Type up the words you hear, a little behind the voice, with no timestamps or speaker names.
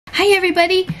Hi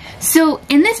everybody! So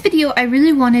in this video I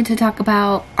really wanted to talk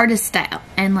about artist style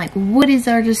and like what is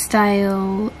artist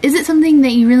style? Is it something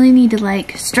that you really need to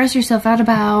like stress yourself out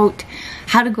about?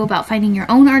 How to go about finding your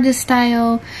own artist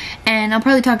style? And I'll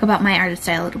probably talk about my artist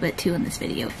style a little bit too in this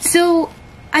video. So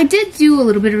I did do a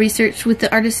little bit of research with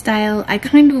the artist style. I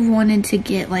kind of wanted to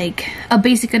get like a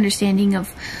basic understanding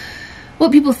of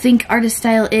what people think artist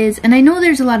style is, and I know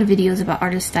there's a lot of videos about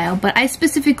artist style, but I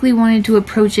specifically wanted to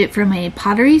approach it from a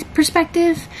pottery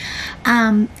perspective,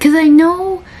 because I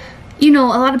know, a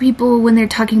lot of people when they're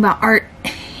talking about art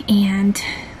and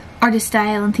artist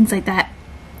style and things like that,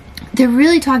 they're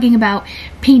really talking about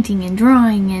painting and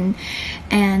drawing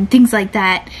and things like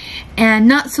that, and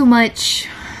not so much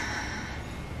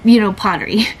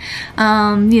pottery.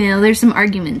 There's some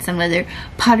arguments on whether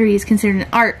pottery is considered an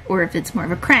art or if it's more of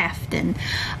a craft, and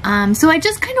so I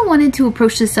just kind of wanted to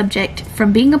approach the subject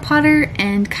from being a potter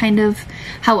and kind of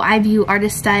how I view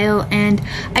artist style. And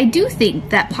I do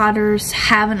think that potters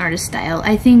have an artist style.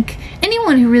 I think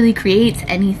anyone who really creates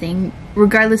anything,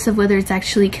 regardless of whether it's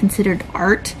actually considered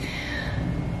art,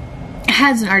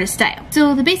 has an artist style.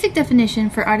 So the basic definition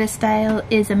for artist style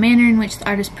is a manner in which the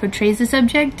artist portrays the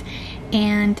subject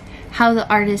and how the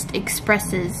artist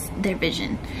expresses their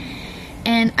vision.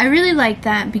 And I really like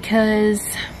that because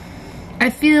I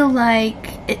feel like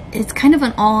it's kind of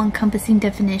an all-encompassing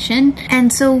definition.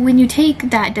 And so when you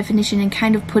take that definition and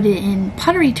kind of put it in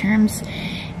pottery terms,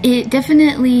 it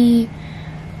definitely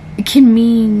can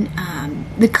mean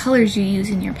the colors you use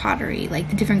in your pottery, like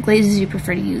the different glazes you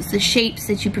prefer to use, the shapes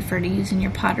that you prefer to use in your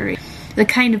pottery, the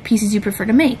kind of pieces you prefer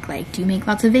to make, like do you make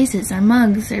lots of vases or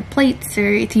mugs or plates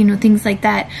or things like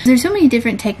that. There's so many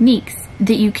different techniques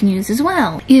that you can use as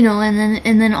well,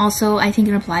 and then also I think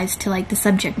it applies to like the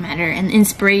subject matter and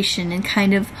inspiration and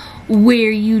kind of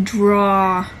where you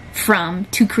draw from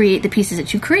to create the pieces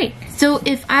that you create. So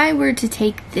if I were to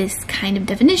take this kind of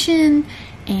definition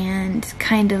and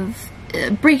kind of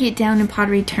break it down in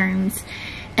pottery terms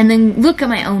and then look at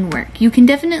my own work, you can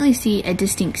definitely see a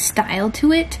distinct style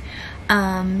to it.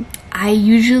 I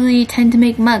usually tend to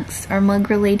make mugs or mug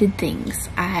related things.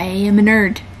 I am a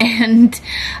nerd and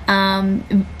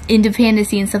into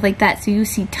fantasy and stuff like that, so you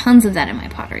see tons of that in my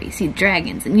pottery. You see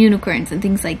dragons and unicorns and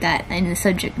things like that in the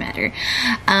subject matter.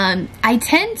 I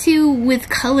tend to, with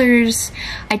colors,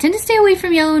 I tend to stay away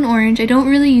from yellow and orange. I don't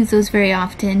really use those very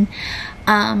often.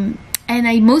 And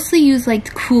I mostly use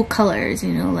like cool colors,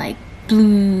 like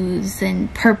blues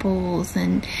and purples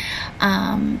and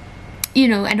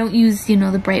I don't use,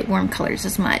 the bright warm colors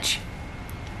as much.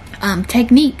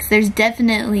 Techniques, there's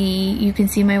definitely, you can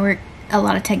see my work, a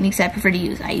lot of techniques I prefer to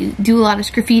use. I do a lot of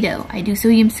sgraffito, I do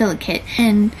sodium silicate,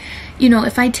 and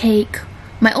if I take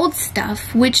my old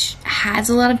stuff, which has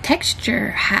a lot of texture,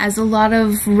 has a lot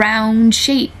of round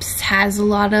shapes, has a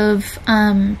lot of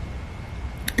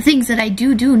things that I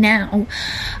do now,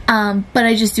 but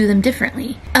I just do them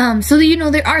differently. So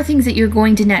there are things that you're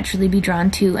going to naturally be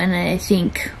drawn to, and I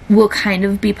think will kind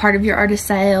of be part of your artist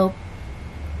style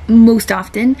most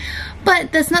often,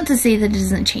 but that's not to say that it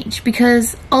doesn't change,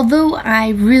 because although I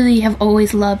really have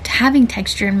always loved having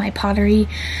texture in my pottery,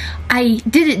 I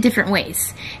did it different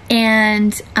ways.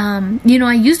 And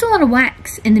I used a lot of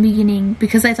wax in the beginning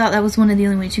because I thought that was one of the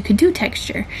only ways you could do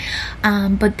texture,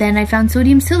 but then I found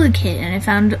sodium silicate and I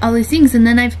found all these things, and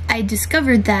then I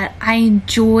discovered that I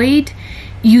enjoyed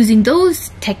using those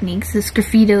techniques, the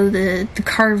sgraffito, the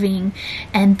carving,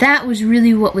 and that was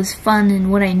really what was fun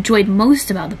and what I enjoyed most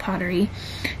about the pottery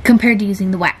compared to using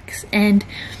the wax. And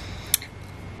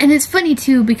it's funny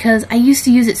too, because I used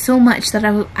to use it so much that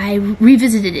I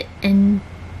revisited it, and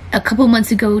a couple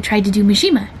months ago tried to do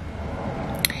Mishima,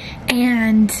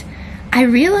 and I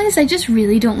realized I just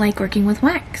really don't like working with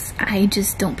wax. I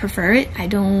just don't prefer it. I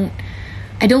don't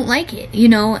like it,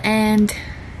 and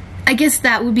I guess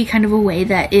that would be kind of a way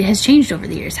that it has changed over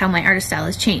the years, how my artist style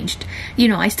has changed.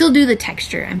 I still do the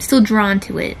texture, I'm still drawn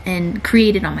to it and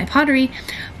create it on my pottery,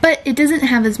 but it doesn't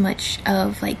have as much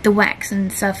of like the wax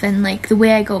and stuff, and like the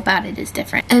way I go about it is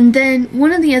different. And then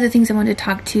one of the other things I wanted to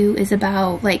talk to is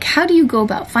about like how do you go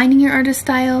about finding your artist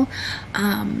style.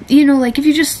 Like if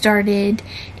you just started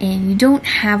and you don't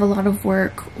have a lot of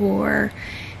work, or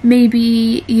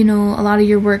maybe, a lot of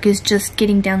your work is just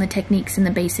getting down the techniques and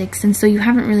the basics, and so you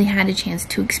haven't really had a chance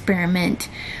to experiment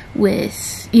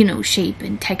with, shape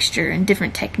and texture and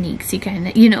different techniques. You kind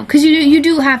of, because you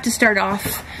do have to start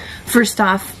off, first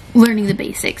off, learning the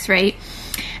basics, right?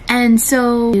 And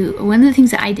so one of the things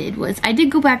that I did was I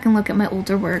did go back and look at my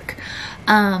older work,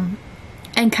 and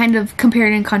kind of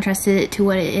compared and contrasted it to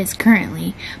what it is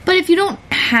currently. But if you don't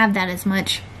have that as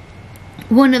much,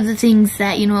 one of the things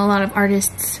that, a lot of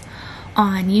artists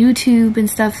on YouTube and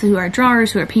stuff who are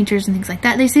drawers, who are painters and things like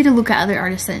that, they say to look at other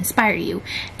artists that inspire you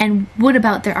and what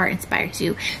about their art inspires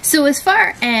you. So as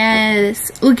far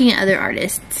as looking at other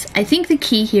artists, I think the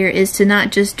key here is to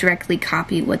not just directly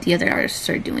copy what the other artists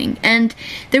are doing. And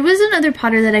there was another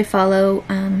potter that I follow,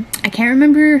 I can't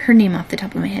remember her name off the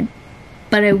top of my head,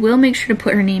 but I will make sure to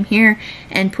put her name here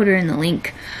and put her in the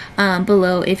link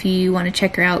below if you want to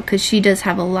check her out, because she does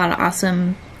have a lot of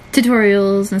awesome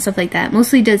tutorials and stuff like that.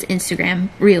 Mostly does Instagram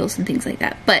reels and things like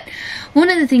that. But one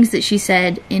of the things that she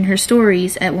said in her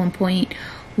stories at one point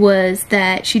was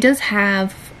that she does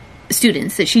have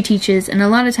students that she teaches, and a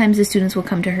lot of times the students will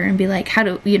come to her and be like, how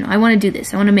do, you know, I want to do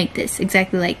this, I want to make this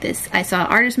exactly like this, I saw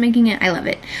artists making it, I love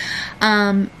it.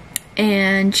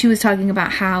 And she was talking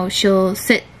about how she'll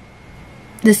sit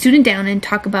the student down and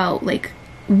talk about, like,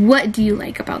 what do you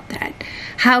like about that?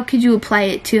 How could you apply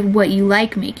it to what you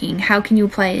like making? How can you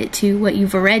apply it to what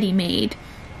you've already made?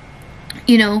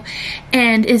 You know,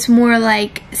 and it's more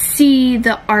like see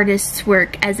the artist's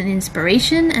work as an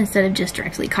inspiration instead of just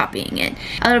directly copying it.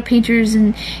 A lot of painters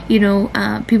and, you know,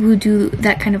 people who do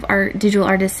that kind of art, digital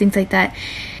artists, things like that,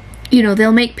 you know,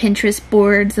 they'll make Pinterest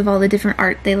boards of all the different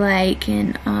art they like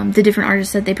and the different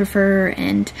artists that they prefer,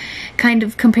 and kind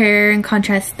of compare and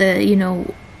contrast the, you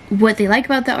know, what they like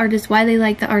about the artist, why they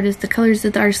like the artist, the colors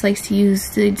that the artist likes to use,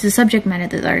 the subject matter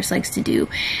that the artist likes to do,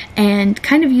 and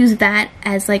kind of use that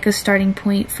as like a starting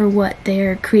point for what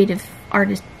their creative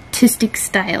artistic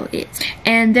style is.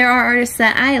 And there are artists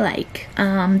that I like,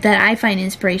 that I find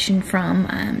inspiration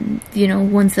from, you know,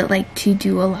 ones that like to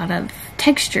do a lot of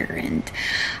texture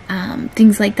and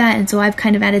things like that, and so I've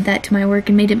kind of added that to my work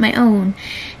and made it my own.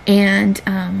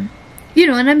 And you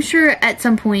know, and I'm sure at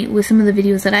some point with some of the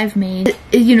videos that I've made,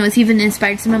 you know, it's even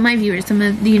inspired some of my viewers, some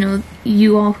of, you know,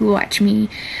 you all who watch me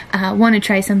want to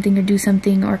try something or do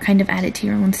something or kind of add it to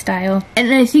your own style.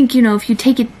 And I think, you know, if you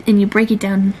take it and you break it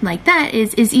down like that,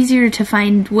 it's easier to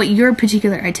find what your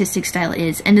particular artistic style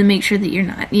is and to make sure that you're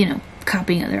not, you know,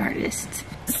 copying other artists.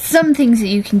 Some things that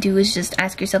you can do is just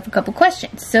ask yourself a couple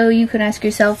questions. So you could ask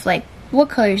yourself, like, what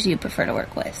colors do you prefer to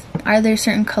work with? Are there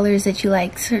certain colors that you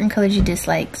like, certain colors you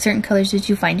dislike, certain colors that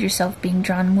you find yourself being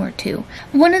drawn more to?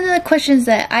 One of the questions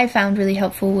that I found really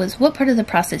helpful was, what part of the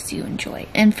process do you enjoy?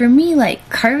 And for me, like,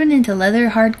 carving into leather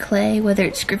hard clay, whether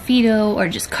it's graffito or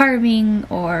just carving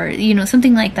or, you know,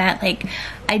 something like that, like,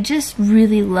 I just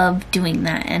really love doing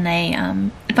that, and I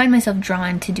find myself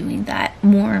drawn to doing that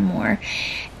more and more.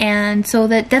 And so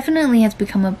that definitely has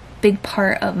become a big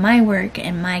part of my work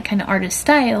and my kind of artist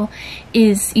style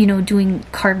is, you know, doing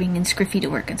carving and graffiti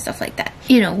work and stuff like that.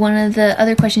 You know, one of the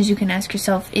other questions you can ask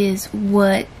yourself is,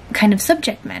 what kind of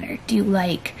subject matter do you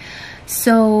like?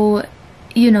 So,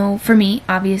 you know, for me,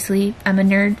 obviously, I'm a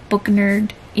nerd, book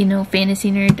nerd, you know,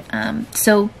 fantasy nerd,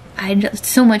 so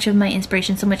so much of my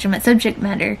inspiration, so much of my subject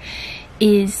matter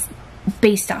is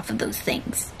based off of those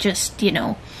things. Just, you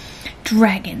know,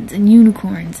 dragons and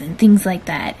unicorns and things like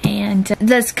that, and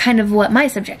that's kind of what my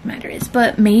subject matter is.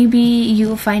 But maybe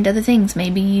you'll find other things.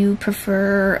 Maybe you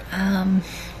prefer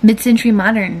mid-century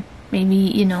modern, maybe,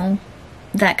 you know,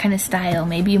 that kind of style.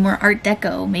 Maybe more art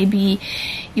deco. Maybe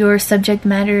your subject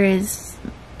matter is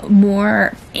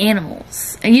more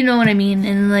animals, you know what I mean?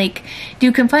 And like,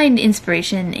 you can find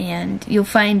inspiration, and you'll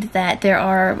find that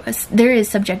there is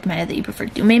subject matter that you prefer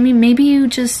to do. Maybe you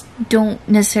just don't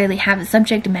necessarily have a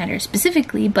subject matter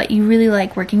specifically, but you really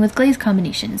like working with glaze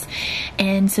combinations,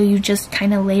 and so you just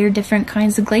kind of layer different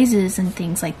kinds of glazes and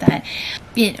things like that.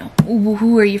 You know,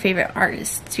 who are your favorite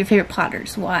artists, your favorite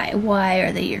potters? Why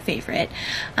are they your favorite?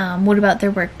 What about their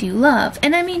work do you love?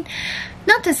 And I mean,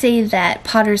 not to say that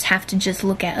potters have to just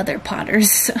look at other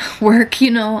potters' work, you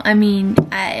know. I mean,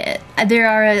 there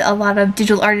are a lot of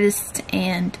digital artists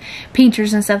and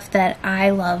painters and stuff that I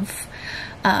love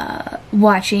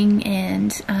watching,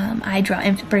 and I draw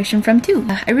inspiration from too.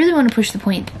 I really want to push the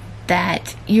point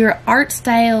that your art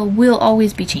style will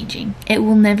always be changing. It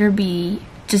will never be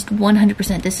just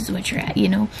 100% this is what you're at, you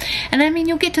know. And I mean,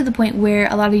 you'll get to the point where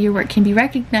a lot of your work can be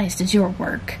recognized as your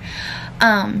work.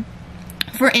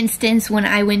 For instance, when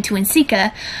I went to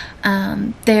Ensika,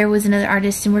 there was another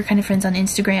artist, and we're kind of friends on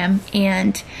Instagram,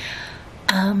 and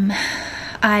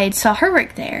I saw her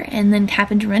work there, and then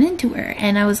happened to run into her,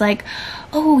 and I was like,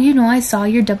 oh, you know, I saw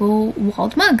your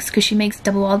double-walled mugs, because she makes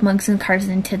double-walled mugs and carves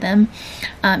into them,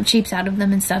 shapes out of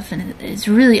them and stuff, and it's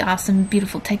really awesome,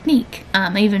 beautiful technique.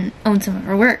 I even own some of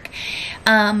her work,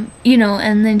 you know.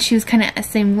 And then she was kind of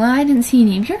saying, well, I didn't see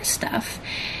any of your stuff,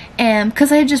 and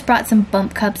because I had just brought some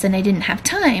bump cups and I didn't have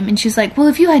time. And she's like, well,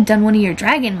 if you had done one of your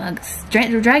dragon mugs,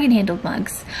 dragon handled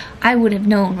mugs, I would have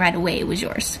known right away it was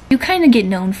yours. You kind of get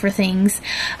known for things.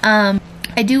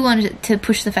 I do want to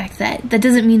push the fact that that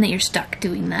doesn't mean that you're stuck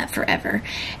doing that forever,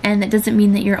 and that doesn't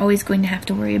mean that you're always going to have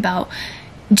to worry about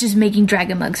just making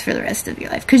dragon mugs for the rest of your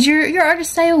life, because your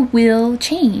artist style will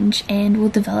change and will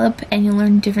develop, and you'll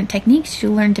learn different techniques,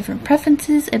 you'll learn different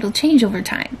preferences, it'll change over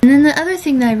time. And then the other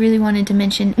thing that I really wanted to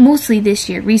mention, mostly this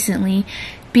year, recently,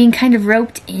 being kind of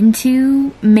roped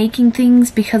into making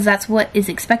things because that's what is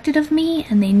expected of me,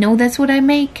 and they know that's what I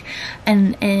make,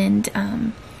 and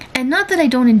not that I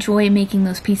don't enjoy making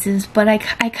those pieces, but I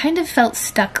kind of felt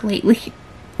stuck lately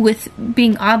with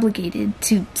being obligated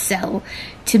to sell,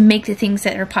 to make the things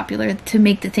that are popular, to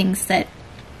make the things that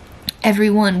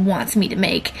everyone wants me to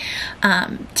make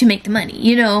the money,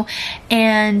 you know.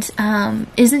 And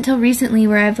isn't until recently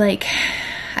where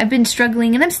I've been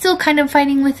struggling, and I'm still kind of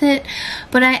fighting with it,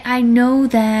 but I know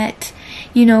that,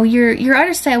 you know, your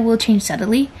artist style will change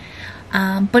subtly.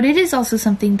 But it is also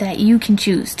something that you can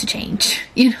choose to change,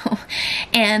 you know,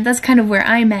 and that's kind of where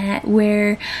I'm at,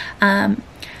 where,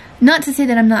 not to say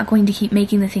that I'm not going to keep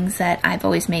making the things that I've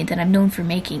always made, that I'm known for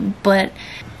making, but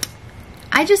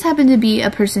I just happen to be a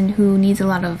person who needs a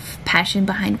lot of passion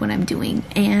behind what I'm doing,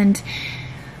 and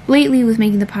lately with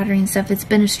making the pottery and stuff, it's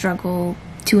been a struggle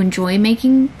to enjoy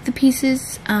making the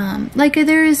pieces. Like,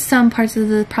 there is some parts of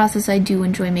the process I do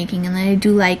enjoy making and that I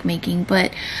do like making,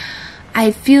 but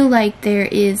I feel like there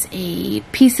is a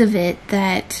piece of it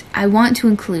that I want to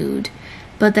include,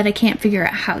 but that I can't figure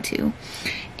out how to.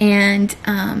 And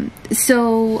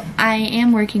so I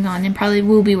am working on, and probably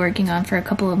will be working on for a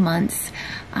couple of months,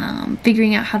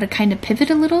 figuring out how to kind of pivot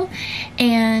a little.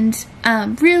 And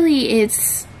really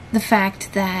it's the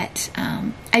fact that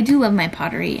I do love my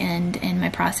pottery and my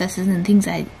processes and things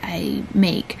I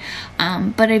make,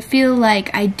 but I feel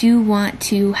like I do want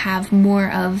to have more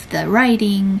of the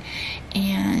writing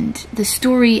and the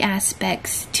story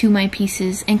aspects to my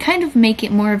pieces, and kind of make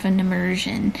it more of an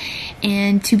immersion,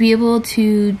 and to be able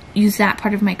to use that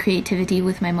part of my creativity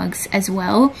with my mugs as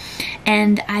well.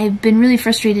 And I've been really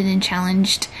frustrated and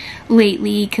challenged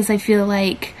lately, because I feel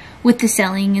like with the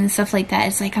selling and stuff like that,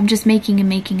 it's like I'm just making and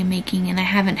making and making, and I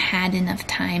haven't had enough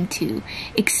time to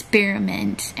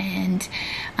experiment and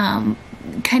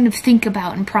kind of think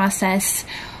about and process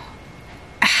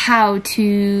how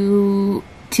to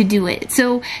do it.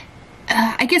 So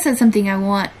I guess that's something I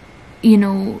want, you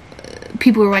know,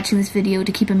 people who are watching this video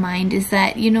to keep in mind, is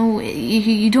that, you know,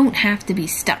 you don't have to be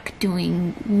stuck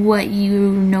doing what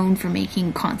you're known for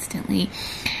making constantly,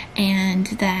 and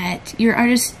that your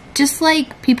artist, just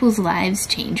like people's lives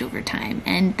change over time,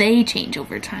 and they change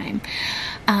over time,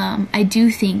 I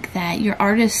do think that your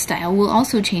artist style will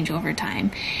also change over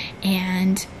time.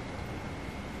 And,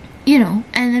 you know,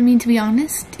 and I mean, to be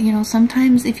honest, you know,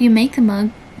 sometimes if you make the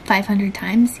mug 500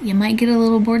 times, you might get a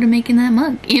little bored of making that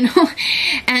mug, you know.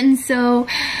 And so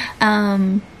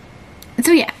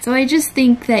yeah, so I just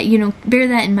think that, you know, bear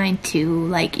that in mind too.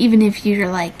 Like, even if you're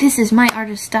like, this is my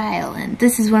artist style, and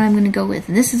this is what I'm going to go with,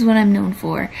 and this is what I'm known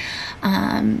for,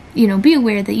 you know, be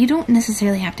aware that you don't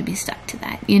necessarily have to be stuck to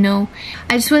that, you know.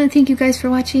 I just want to thank you guys for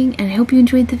watching, and I hope you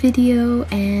enjoyed the video,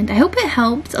 and I hope it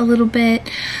helped a little bit,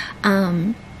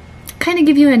 kind of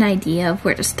give you an idea of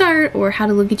where to start, or how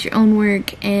to look at your own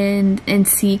work and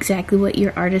see exactly what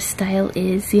your artist style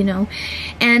is, you know.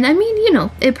 And I mean, you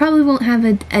know, it probably won't have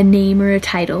a name or a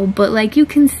title, but like, you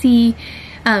can see,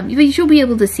 you'll be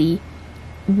able to see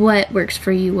what works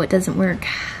for you, what doesn't work,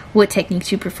 what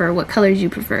techniques you prefer, what colors you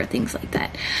prefer, things like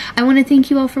that. I want to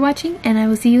thank you all for watching, and I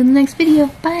will see you in the next video.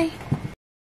 Bye!